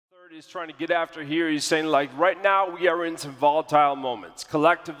Lord is trying to get after here. He's saying, like, right now we are in some volatile moments,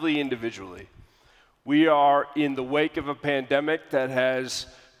 collectively, individually. We are in the wake of a pandemic that has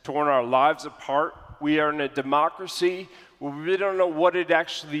torn our lives apart. We are in a democracy where we really don't know what it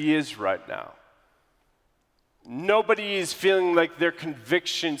actually is right now. Nobody is feeling like their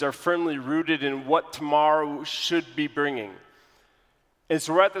convictions are firmly rooted in what tomorrow should be bringing. And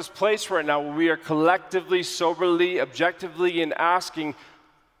so we're at this place right now where we are collectively, soberly, objectively, and asking,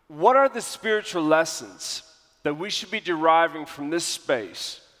 what are the spiritual lessons that we should be deriving from this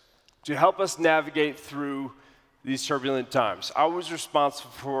space to help us navigate through these turbulent times? I was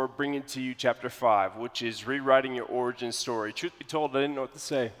responsible for bringing to you chapter 5, which is rewriting your origin story. Truth be told, I didn't know what to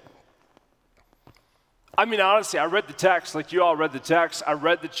say. I mean, honestly, I read the text, like you all read the text. I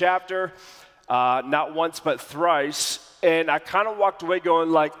read the chapter, not once but thrice. And I kind of walked away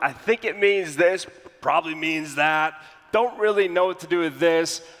going like, I think it means this, probably means that. Don't really know what to do with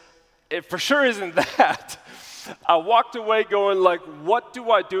this. It for sure isn't that. I walked away going like, what do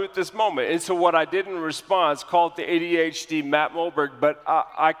I do at this moment? And so what I did in response, called the ADHD Matt Moberg, but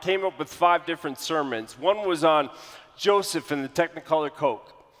I came up with 5 different sermons. One was on Joseph and the Technicolor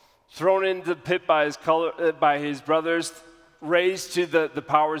Coke, thrown into the pit by his brothers, raised to the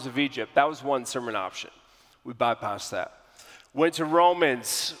powers of Egypt. That was one sermon option. We bypassed that. Went to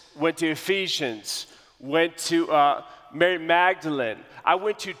Romans, went to Ephesians, went to Mary Magdalene. I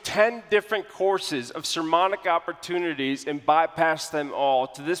went to 10 different courses of sermonic opportunities and bypassed them all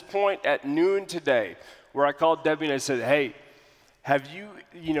to this point at noon today, where I called Debbie and I said, hey, have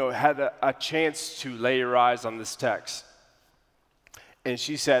you had a chance to lay your eyes on this text? And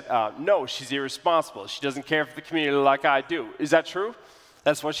she said, no, she's irresponsible. She doesn't care for the community like I do. Is that true?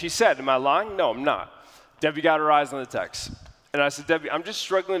 That's what she said. Am I lying? No, I'm not. Debbie got her eyes on the text. And I said, Debbie, I'm just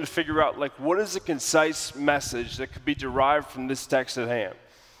struggling to figure out, like, what is a concise message that could be derived from this text at hand?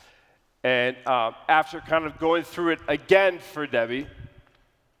 And after kind of going through it again for Debbie,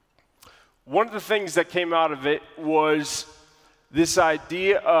 one of the things that came out of it was this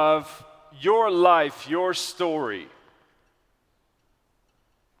idea of your life, your story.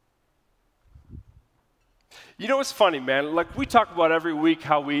 You know what's funny, man? Like, we talk about every week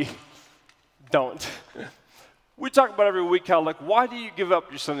how we don't. We talk about every week how, like, why do you give up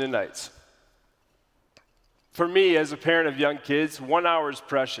your Sunday nights? For me, as a parent of young kids, 1 hour is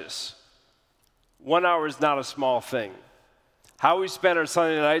precious. 1 hour is not a small thing. How we spend our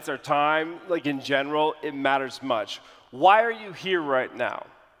Sunday nights, our time, like in general, it matters much. Why are you here right now?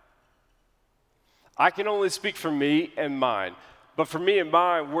 I can only speak for me and mine. But for me and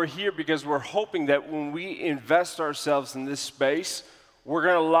mine, we're here because we're hoping that when we invest ourselves in this space, we're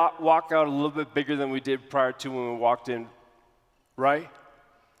going to walk out a little bit bigger than we did prior to when we walked in, right?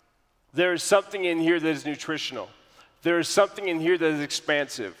 There is something in here that is nutritional. There is something in here that is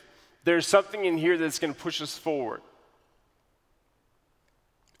expansive. There is something in here that's going to push us forward.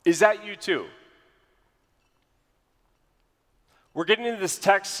 Is that you too? We're getting into this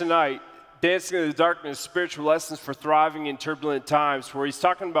text tonight, Dancing in the Darkness, Spiritual Lessons for Thriving in Turbulent Times, where he's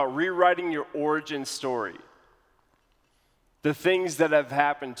talking about rewriting your origin story. The things that have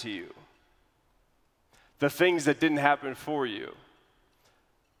happened to you. The things that didn't happen for you.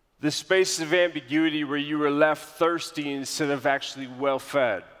 The space of ambiguity where you were left thirsty instead of actually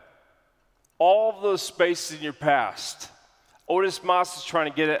well-fed. All of those spaces in your past. Otis Moss is trying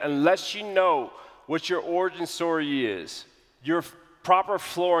to get it. Unless you know what your origin story is, your proper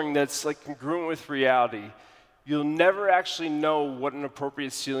flooring that's like congruent with reality, you'll never actually know what an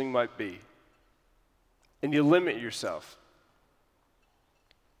appropriate ceiling might be. And you limit yourself.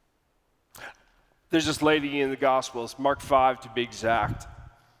 There's this lady in the Gospels, Mark 5 to be exact.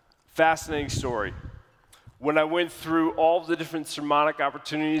 Fascinating story. When I went through all the different sermonic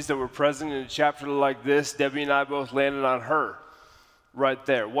opportunities that were present in a chapter like this, Debbie and I both landed on her right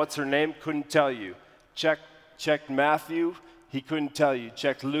there. What's her name? Couldn't tell you. Checked Matthew. He couldn't tell you.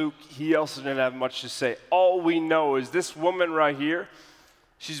 Checked Luke. He also didn't have much to say. All we know is this woman right here,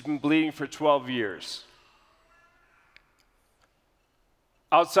 she's been bleeding for 12 years.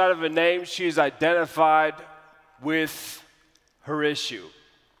 Outside of a name, she is identified with her issue.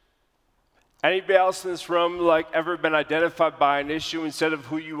 Anybody else in this room like ever been identified by an issue instead of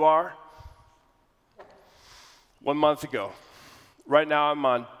who you are? 1 month ago. Right now I'm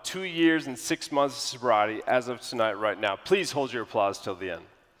on 2 years and 6 months of sobriety as of tonight right now. Please hold your applause till the end.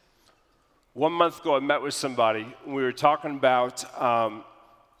 1 month ago I met with somebody. We were talking about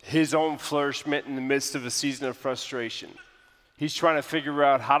his own flourishment in the midst of a season of frustration. He's trying to figure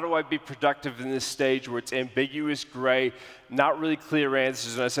out, how do I be productive in this stage where it's ambiguous, gray, not really clear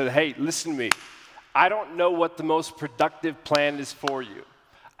answers? And I said, hey, listen to me. I don't know what the most productive plan is for you.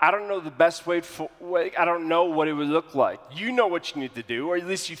 I don't know the best I don't know what it would look like. You know what you need to do, or at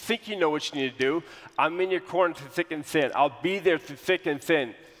least you think you know what you need to do. I'm in your corner through thick and thin. I'll be there through thick and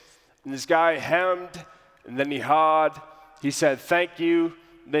thin. And this guy hemmed, and then he hawed. He said, thank you.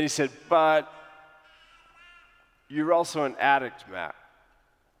 And then he said, but you're also an addict, Matt.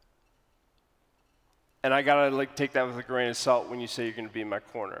 And I gotta take that with a grain of salt when you say you're gonna be in my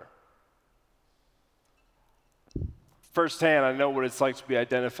corner. Firsthand, I know what it's like to be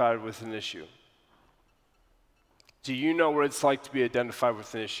identified with an issue. Do you know what it's like to be identified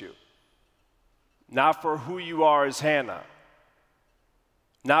with an issue? Not for who you are as Hannah,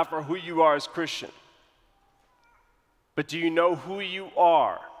 not for who you are as Christian, but do you know who you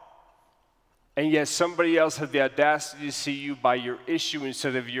are? And yet somebody else had the audacity to see you by your issue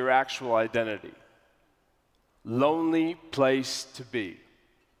instead of your actual identity. Lonely place to be.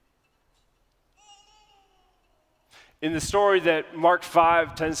 In the story that Mark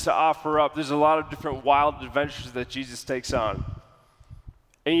 5 tends to offer up, there's a lot of different wild adventures that Jesus takes on.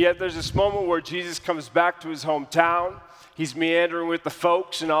 And yet there's this moment where Jesus comes back to his hometown. He's meandering with the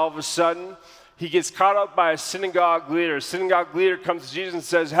folks, and all of a sudden, he gets caught up by a synagogue leader. A synagogue leader comes to Jesus and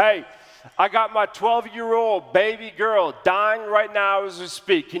says, hey, I got my 12-year-old baby girl dying right now as we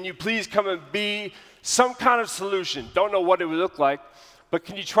speak. Can you please come and be some kind of solution? Don't know what it would look like. But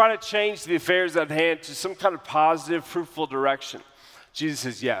can you try to change the affairs at hand to some kind of positive, fruitful direction? Jesus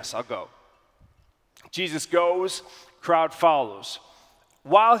says, yes, I'll go. Jesus goes, crowd follows.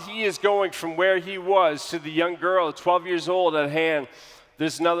 While he is going from where he was to the young girl, 12 years old at hand,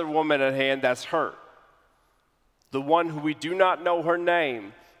 there's another woman at hand that's her. The one who we do not know her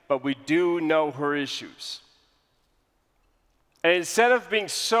name, but we do know her issues. And instead of being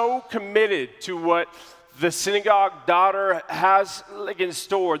so committed to what the synagogue daughter has in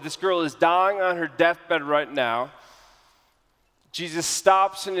store, this girl is dying on her deathbed right now. Jesus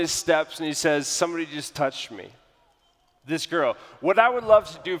stops in his steps and he says, somebody just touched me. This girl. What I would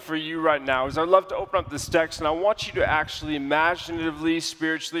love to do for you right now is I'd love to open up this text, and I want you to actually imaginatively,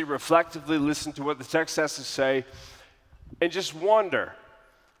 spiritually, reflectively listen to what the text has to say and just wonder,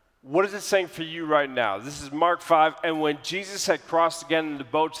 what is it saying for you right now? This is Mark 5, and when Jesus had crossed again in the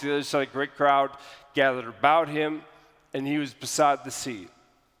boat to the other side, a great crowd gathered about him, and he was beside the sea.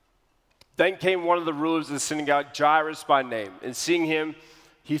 Then came one of the rulers of the synagogue, Jairus by name, and seeing him,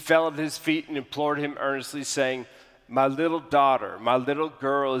 he fell at his feet and implored him earnestly, saying, my little daughter, my little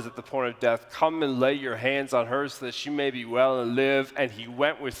girl is at the point of death. Come and lay your hands on her so that she may be well and live. And he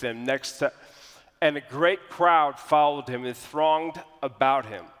went with them and a great crowd followed him and thronged about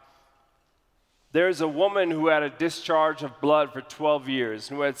him. There is a woman who had a discharge of blood for 12 years,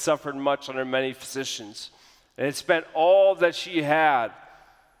 and who had suffered much under many physicians, and had spent all that she had,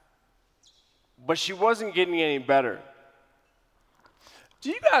 but she wasn't getting any better. Do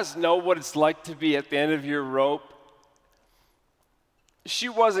you guys know what it's like to be at the end of your rope? She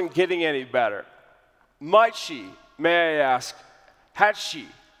wasn't getting any better. Might she, may I ask, had she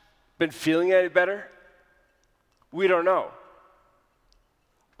been feeling any better? We don't know.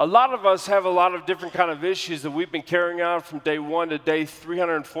 A lot of us have a lot of different kind of issues that we've been carrying on from day 1 to day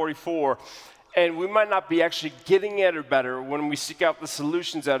 344, and we might not be actually getting any better when we seek out the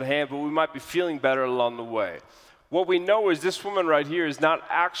solutions at hand, but we might be feeling better along the way. What we know is this woman right here is not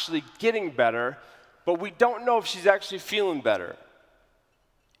actually getting better, but we don't know if she's actually feeling better.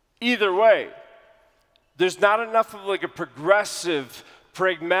 Either way, there's not enough of a progressive,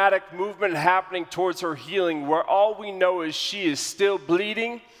 pragmatic movement happening towards her healing, where all we know is she is still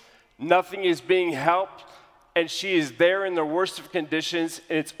bleeding, nothing is being helped, and she is there in the worst of conditions,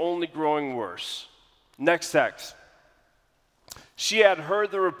 and it's only growing worse. Next text. She had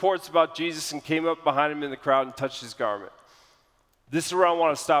heard the reports about Jesus and came up behind him in the crowd and touched his garment. This is where I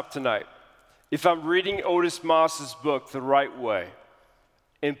want to stop tonight. If I'm reading Otis Moss's book the right way,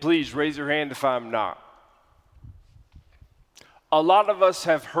 and please raise your hand if I'm not. A lot of us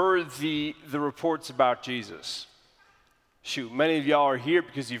have heard the reports about Jesus. Shoot, many of y'all are here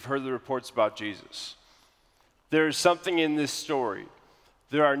because you've heard the reports about Jesus. There is something in this story.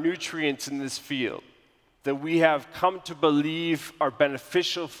 There are nutrients in this field that we have come to believe are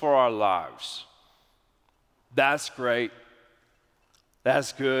beneficial for our lives. That's great.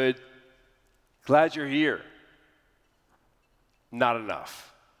 That's good. Glad you're here. Not enough.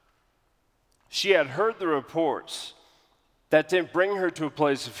 She had heard the reports that didn't bring her to a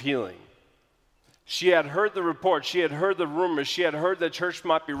place of healing. She had heard the report. She had heard the rumors. She had heard that church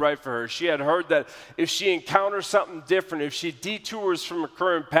might be right for her. She had heard that if she encounters something different, if she detours from her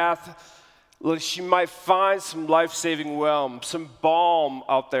current path, she might find some life-saving realm, some balm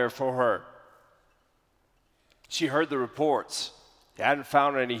out there for her. She heard the reports. They hadn't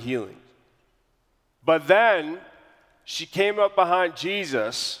found any healing. But then she came up behind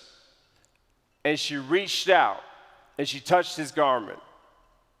Jesus and she reached out and she touched his garment.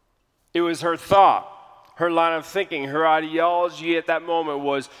 It was her thought, her line of thinking, her ideology at that moment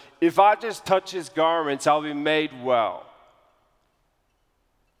was, if I just touch his garments, I'll be made well.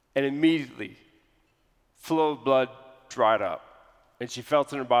 And immediately, flow of blood dried up. And she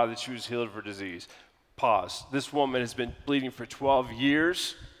felt in her body that she was healed of her disease. Pause. This woman has been bleeding for 12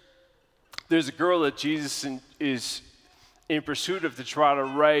 years. There's a girl that Jesus is in pursuit of to try to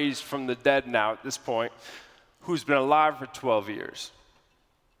raise from the dead now at this point, who's been alive for 12 years.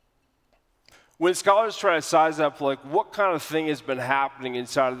 When scholars try to size up, like, what kind of thing has been happening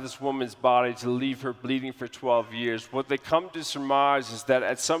inside of this woman's body to leave her bleeding for 12 years, what they come to surmise is that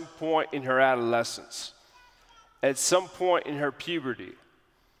at some point in her adolescence, at some point in her puberty,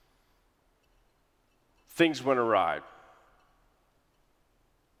 things went awry.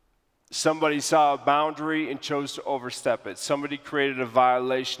 Somebody saw a boundary and chose to overstep it. Somebody created a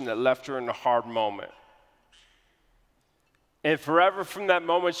violation that left her in a hard moment. And forever from that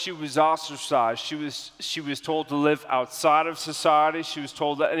moment, she was ostracized. She was told to live outside of society. She was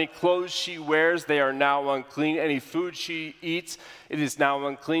told that any clothes she wears, they are now unclean. Any food she eats, it is now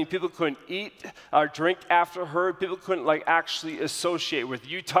unclean. People couldn't eat or drink after her. People couldn't actually associate with her.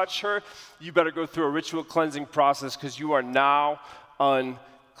 You touch her, you better go through a ritual cleansing process because you are now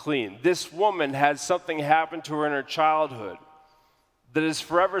unclean. This woman had something happen to her in her childhood that is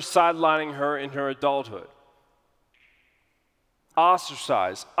forever sidelining her in her adulthood.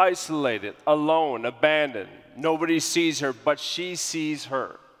 Ostracized, isolated, alone, abandoned. Nobody sees her, but she sees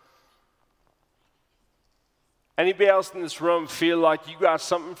her. Anybody else in this room feel like you got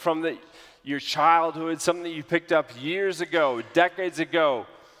something from your childhood, something that you picked up years ago, decades ago,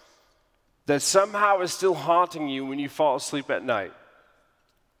 that somehow is still haunting you when you fall asleep at night?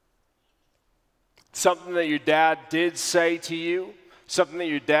 Something that your dad did say to you, something that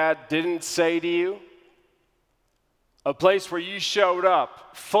your dad didn't say to you. A place where you showed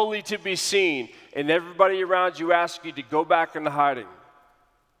up fully to be seen, and everybody around you asked you to go back into hiding.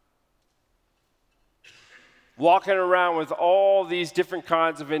 Walking around with all these different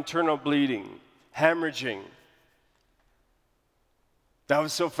kinds of internal bleeding, hemorrhaging. That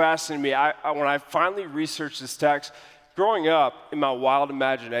was so fascinating to me. When I finally researched this text, growing up in my wild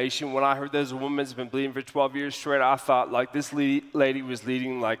imagination, when I heard there's a woman that's been bleeding for 12 years straight, I thought this lady was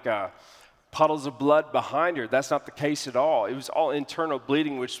leading puddles of blood behind her. That's not the case at all. It was all internal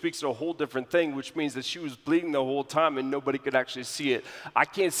bleeding, which speaks to a whole different thing, which means that she was bleeding the whole time and nobody could actually see it. I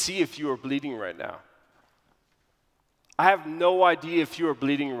can't see if you are bleeding right now. I have no idea if you are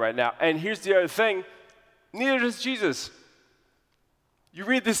bleeding right now. And here's the other thing, neither does Jesus. You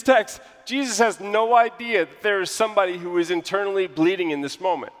read this text, Jesus has no idea that there is somebody who is internally bleeding in this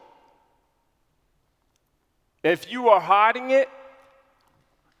moment. If you are hiding it,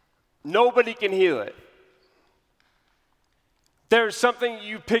 nobody can heal it. There's something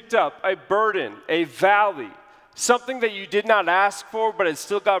you picked up, a burden, a valley, something that you did not ask for, but it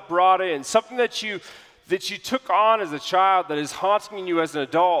still got brought in, something that you took on as a child that is haunting you as an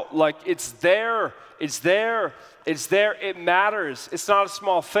adult. It's there, it matters. It's not a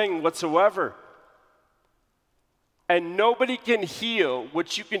small thing whatsoever. And nobody can heal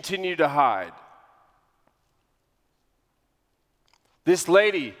what you continue to hide. This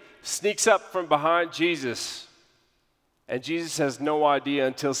lady sneaks up from behind Jesus, and Jesus has no idea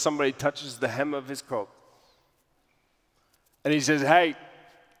until somebody touches the hem of his coat. And he says, hey,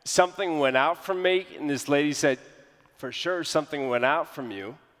 something went out from me. And this lady said, for sure something went out from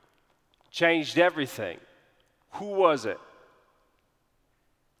you. Changed everything. Who was it?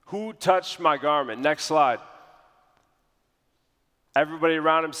 Who touched my garment? Next slide. Everybody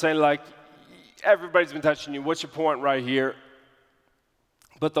around him saying everybody's been touching you. What's your point right here?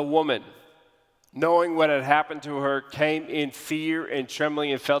 But the woman, knowing what had happened to her, came in fear and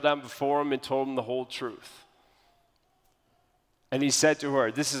trembling and fell down before him and told him the whole truth. And he said to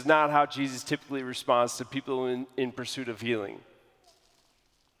her, this is not how Jesus typically responds to people in pursuit of healing.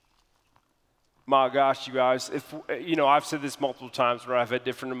 My gosh, you guys, I've said this multiple times where I've had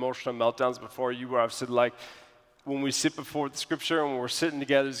different emotional meltdowns before you, where I've said when we sit before the scripture and we're sitting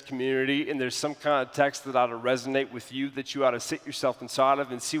together as a community and there's some kind of text that ought to resonate with you, that you ought to sit yourself inside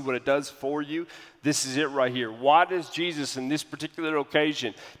of and see what it does for you, this is it right here. Why does Jesus in this particular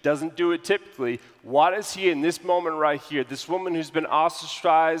occasion, doesn't do it typically, why does he in this moment right here, this woman who's been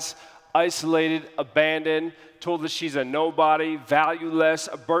ostracized, isolated, abandoned, told that she's a nobody, valueless,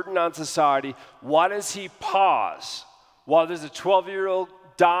 a burden on society, why does he pause while there's a 12-year-old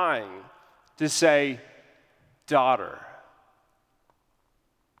dying to say, daughter,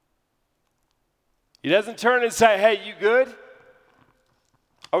 He doesn't turn and say, hey, you good?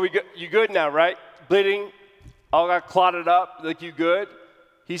 Are we good? You good now, right? Bleeding, all got clotted up, like you good?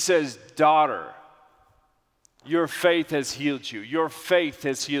 He says, daughter, your faith has healed you. Your faith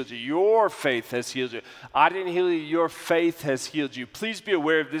has healed you. Your faith has healed you. I didn't heal you. Your faith has healed you. Please be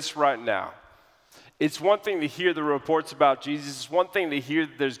aware of this right now. It's one thing to hear the reports about Jesus. It's one thing to hear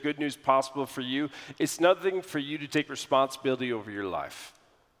that there's good news possible for you. It's another thing for you to take responsibility over your life.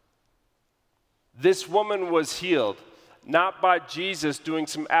 This woman was healed, not by Jesus doing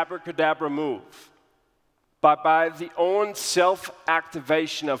some abracadabra move, but by the own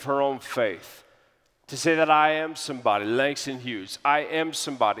self-activation of her own faith. To say that I am somebody, Langston Hughes, I am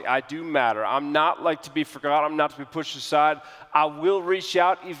somebody, I do matter. I'm not like to be forgotten, I'm not to be pushed aside. I will reach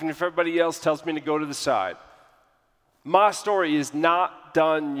out even if everybody else tells me to go to the side. My story is not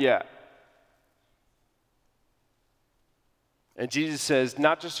done yet. And Jesus says,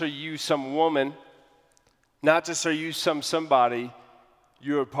 not just are you some woman, not just are you somebody,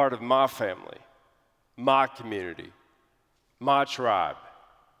 you're a part of my family, my community, my tribe.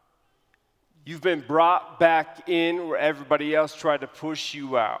 You've been brought back in where everybody else tried to push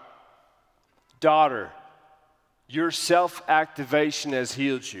you out. Daughter, your self-activation has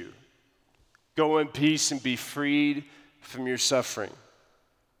healed you. Go in peace and be freed from your suffering.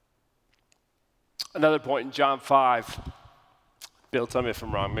 Another point in John 5. Bill, tell me if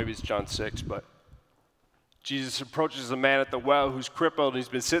I'm wrong. Maybe it's John 6, but Jesus approaches a man at the well who's crippled. He's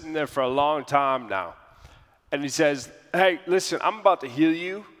been sitting there for a long time now. And he says, hey, listen, I'm about to heal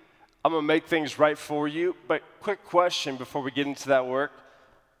you. I'm going to make things right for you. But quick question before we get into that work.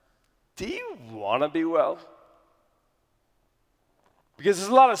 Do you want to be well? Because there's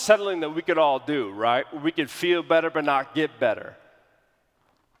a lot of settling that we could all do, right? We could feel better but not get better.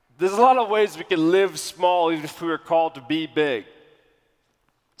 There's a lot of ways we can live small even if we were called to be big.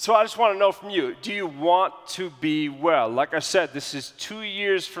 So I just want to know from you, do you want to be well? Like I said, this is 2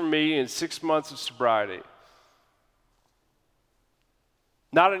 years for me and 6 months of sobriety.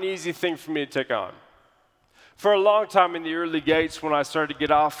 Not an easy thing for me to take on. For a long time in the early gates when I started to get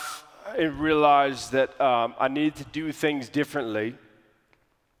off and realize that I needed to do things differently,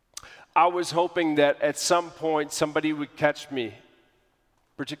 I was hoping that at some point somebody would catch me,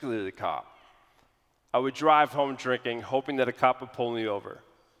 particularly the cop. I would drive home drinking, hoping that a cop would pull me over.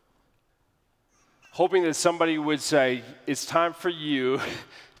 Hoping that somebody would say, it's time for you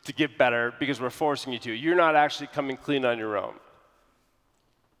to get better because we're forcing you to. You're not actually coming clean on your own.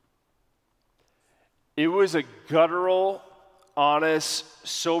 It was a guttural, honest,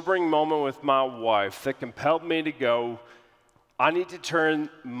 sobering moment with my wife that compelled me to go, I need to turn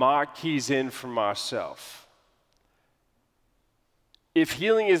my keys in for myself. If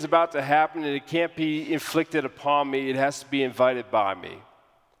healing is about to happen and it can't be inflicted upon me, it has to be invited by me.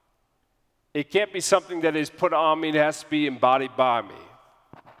 It can't be something that is put on me, it has to be embodied by me.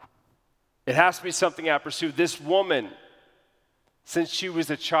 It has to be something I pursue. This woman, since she was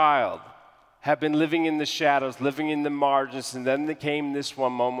a child, had been living in the shadows, living in the margins, and then there came this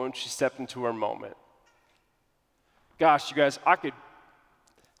one moment when she stepped into her moment. Gosh, you guys,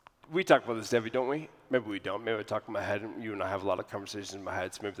 we talk about this, Debbie, don't we? Maybe we don't. Maybe I talk in my head, and you and I have a lot of conversations in my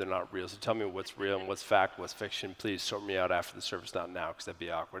head, so maybe they're not real. So tell me what's real and what's fact, what's fiction. Please sort me out after the service, not now, because that'd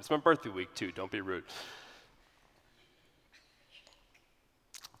be awkward. It's my birthday week, too. Don't be rude.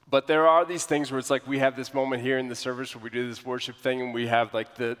 But there are these things where it's like we have this moment here in the service where we do this worship thing and we have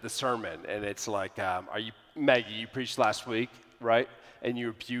like the sermon. And it's like, Maggie, you preached last week, right? And you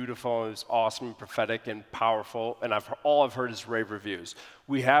were beautiful and it was awesome and prophetic and powerful. And all I've heard is rave reviews.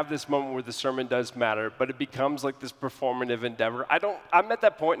 We have this moment where the sermon does matter, but it becomes like this performative endeavor. I'm at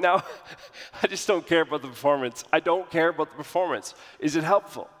that point now. I just don't care about the performance. I don't care about the performance. Is it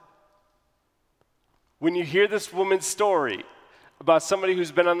helpful? When you hear this woman's story, about somebody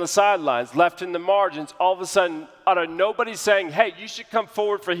who's been on the sidelines, left in the margins, all of a sudden, out of nobody saying, hey, you should come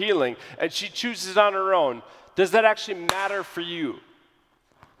forward for healing, and she chooses on her own, does that actually matter for you?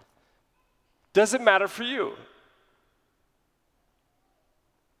 Does it matter for you?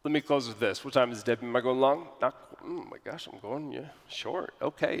 Let me close with this. What time is it, Debbie? Am I going long? Oh my gosh, I'm going short.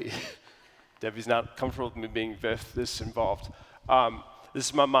 Okay. Debbie's not comfortable with me being this involved. This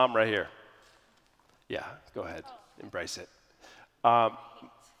is my mom right here. Yeah, go ahead. Embrace it. I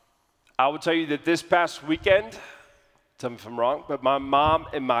will tell you that this past weekend, tell me if I'm wrong, but my mom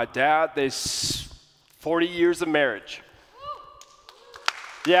and my dad, they 40 years of marriage.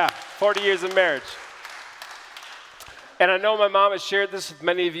 Yeah, 40 years of marriage. And I know my mom has shared this with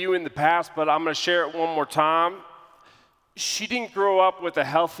many of you in the past, but I'm going to share it one more time. She didn't grow up with a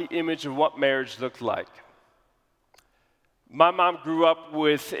healthy image of what marriage looked like. My mom grew up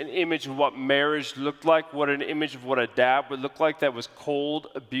with an image of what marriage looked like, what an image of what a dad would look like that was cold,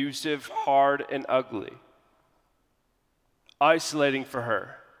 abusive, hard, and ugly. Isolating for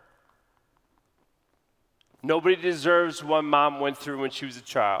her. Nobody deserves what mom went through when she was a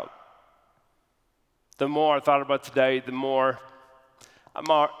child. The more I thought about today, the more I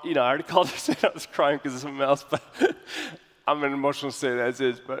already called her saying I was crying because of something else, but I'm in an emotional state as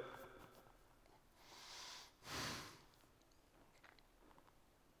is, but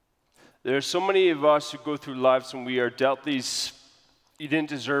there are so many of us who go through lives when we are dealt these, you didn't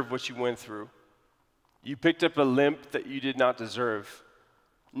deserve what you went through. You picked up a limp that you did not deserve.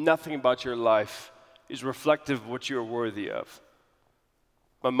 Nothing about your life is reflective of what you are worthy of.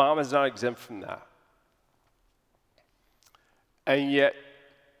 My mom is not exempt from that. And yet,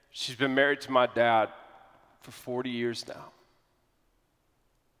 she's been married to my dad for 40 years now.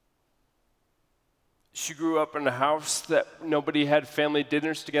 She grew up in a house that nobody had family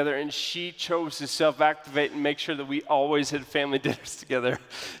dinners together, and she chose to self-activate and make sure that we always had family dinners together.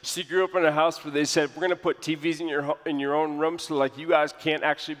 She grew up in a house where they said, we're going to put TVs in your own room so like you guys can't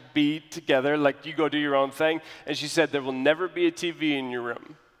actually be together, like you go do your own thing. And she said, there will never be a TV in your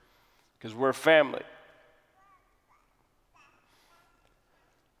room because we're a family.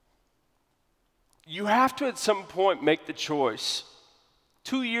 You have to at some point make the choice.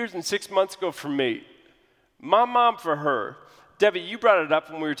 2 years and 6 months ago for me, my mom for her. Debbie, you brought it up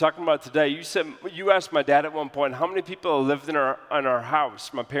when we were talking about it today. You asked my dad at one point, how many people lived in our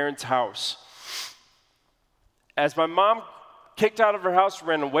house, my parents' house? As my mom kicked out of her house,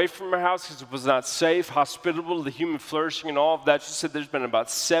 ran away from her house because it was not safe, hospitable to the human flourishing and all of that, she said there's been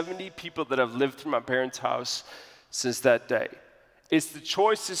about 70 people that have lived through my parents' house since that day. It's the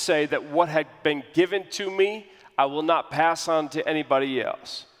choice to say that what had been given to me, I will not pass on to anybody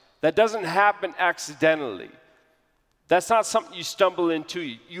else. That doesn't happen accidentally. That's not something you stumble into.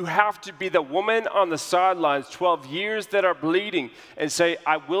 You have to be the woman on the sidelines, 12 years that are bleeding, and say,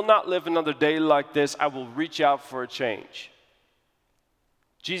 I will not live another day like this. I will reach out for a change.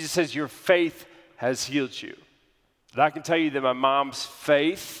 Jesus says, your faith has healed you. And I can tell you that my mom's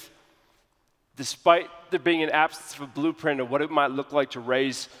faith, despite there being an absence of a blueprint of what it might look like to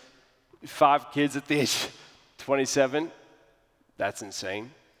raise 5 kids at the age of 27, that's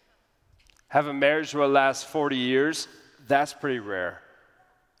insane. Have a marriage that will last 40 years, that's pretty rare.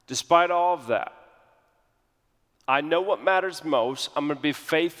 Despite all of that, I know what matters most. I'm going to be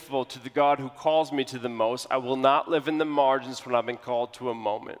faithful to the God who calls me to the most. I will not live in the margins when I've been called to a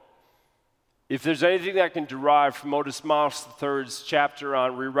moment. If there's anything that I can derive from Otis Moss III's chapter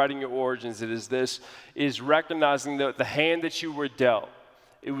on rewriting your origins, it is this, is recognizing that the hand that you were dealt,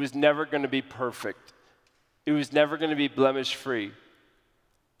 it was never going to be perfect. It was never going to be blemish-free.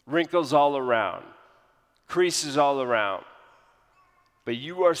 Wrinkles all around, creases all around. But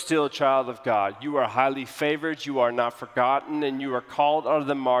you are still a child of God. You are highly favored, you are not forgotten, and you are called out of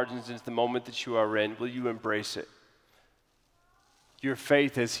the margins into the moment that you are in. Will you embrace it? Your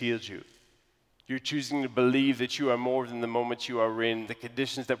faith has healed you. You're choosing to believe that you are more than the moment you are in, the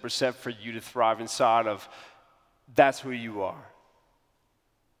conditions that were set for you to thrive inside of. That's who you are.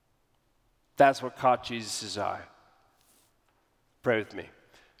 That's what caught Jesus' eye. Pray with me.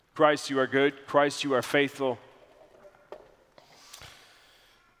 Christ, you are good. Christ, you are faithful.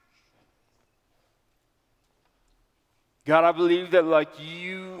 God, I believe that like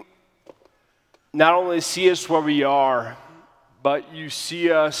you not only see us where we are, but you see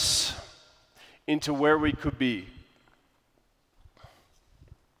us into where we could be.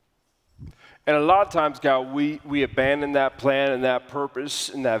 And a lot of times, God, we abandon that plan and that purpose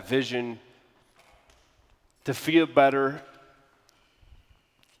and that vision to feel better,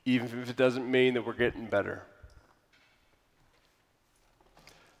 even if it doesn't mean that we're getting better.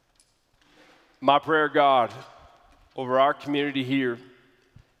 My prayer, God, over our community here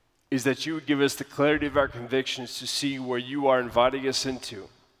is that you would give us the clarity of our convictions to see where you are inviting us into.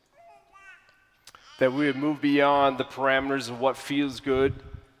 That we would move beyond the parameters of what feels good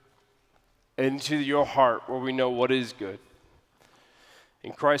into your heart where we know what is good.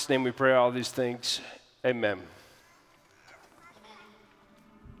 In Christ's name we pray all these things. Amen.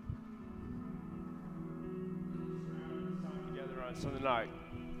 Together on Sunday night.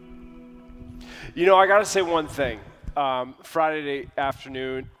 You know, I got to say one thing. Friday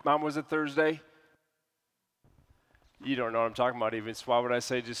afternoon, Mom, was it Thursday? You don't know what I'm talking about even, so why would I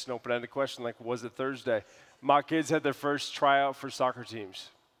say just an open-ended question like, was it Thursday? My kids had their first tryout for soccer teams.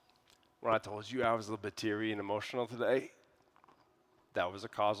 When I told you I was a little bit teary and emotional today, that was a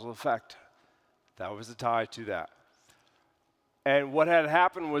causal effect. That was a tie to that. And what had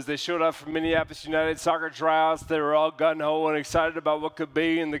happened was they showed up for Minneapolis United soccer tryouts. They were all gung-ho and excited about what could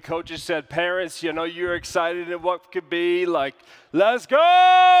be. And the coaches said, parents, you're excited at what could be. Like, let's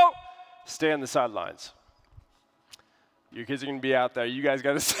go! Stay on the sidelines. Your kids are going to be out there. You guys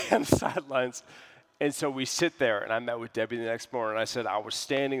got to stay on the sidelines. And so we sit there, and I met with Debbie the next morning. And I said, I was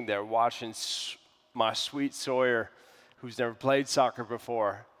standing there watching my sweet Sawyer, who's never played soccer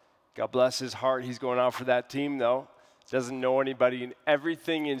before. God bless his heart. He's going out for that team, though. Doesn't know anybody, and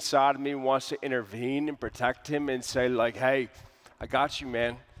everything inside of me wants to intervene and protect him and say, like, hey, I got you,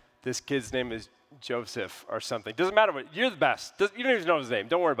 man. This kid's name is Joseph or something. Doesn't matter what. You're the best. You don't even know his name.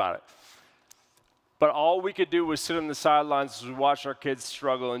 Don't worry about it. But all we could do was sit on the sidelines as we watch our kids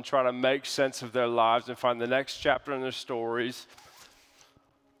struggle and try to make sense of their lives and find the next chapter in their stories.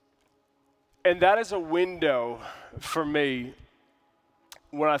 And that is a window for me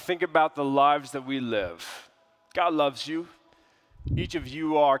when I think about the lives that we live. God loves you. Each of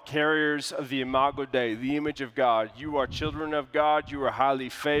you are carriers of the Imago Dei, the image of God. You are children of God. You are highly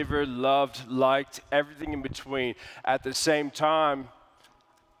favored, loved, liked, everything in between. At the same time,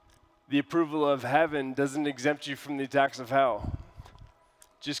 the approval of heaven doesn't exempt you from the attacks of hell.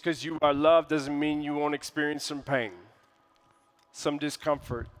 Just because you are loved doesn't mean you won't experience some pain, some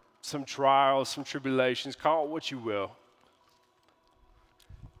discomfort, some trials, some tribulations. Call it what you will.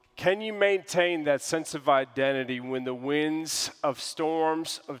 Can you maintain that sense of identity when the winds of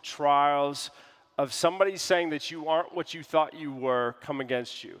storms, of trials, of somebody saying that you aren't what you thought you were come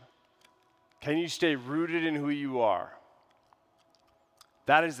against you? Can you stay rooted in who you are?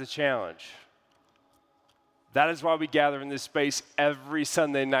 That is the challenge. That is why we gather in this space every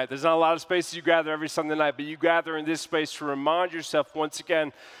Sunday night. There's not a lot of spaces you gather every Sunday night, but you gather in this space to remind yourself once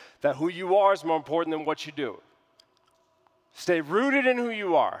again that who you are is more important than what you do. Stay rooted in who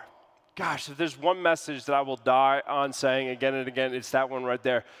you are. Gosh, if there's one message that I will die on saying again and again, it's that one right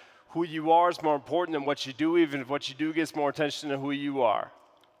there. Who you are is more important than what you do, even if what you do gets more attention than who you are.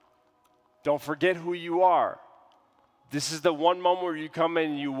 Don't forget who you are. This is the one moment where you come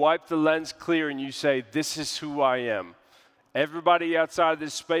in and you wipe the lens clear and you say, this is who I am. Everybody outside of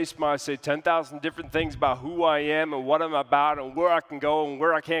this space might say 10,000 different things about who I am and what I'm about and where I can go and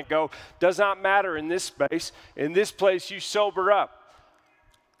where I can't go. Does not matter in this space. In this place, you sober up.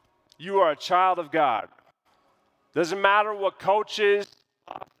 You are a child of God. Doesn't matter what coaches,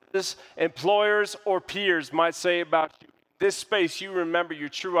 employers, or peers might say about you. In this space, you remember your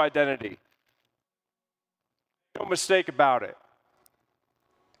true identity. No mistake about it.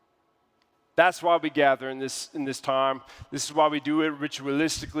 That's why we gather in this time. This is why we do it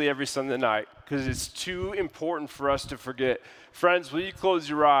ritualistically every Sunday night, because it's too important for us to forget. Friends, will you close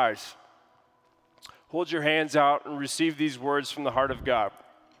your eyes? Hold your hands out and receive these words from the heart of God.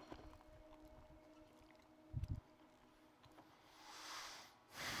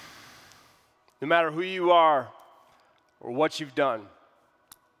 No matter who you are or what you've done,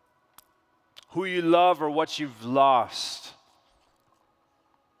 who you love or what you've lost,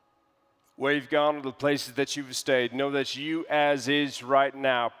 where you've gone or the places that you've stayed, know that you as is right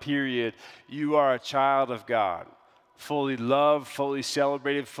now, period, you are a child of God. Fully loved, fully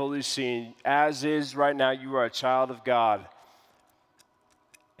celebrated, fully seen. As is right now, you are a child of God.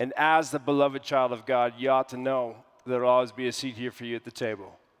 And as the beloved child of God, you ought to know there will always be a seat here for you at the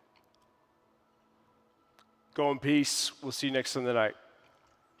table. Go in peace. We'll see you next Sunday night.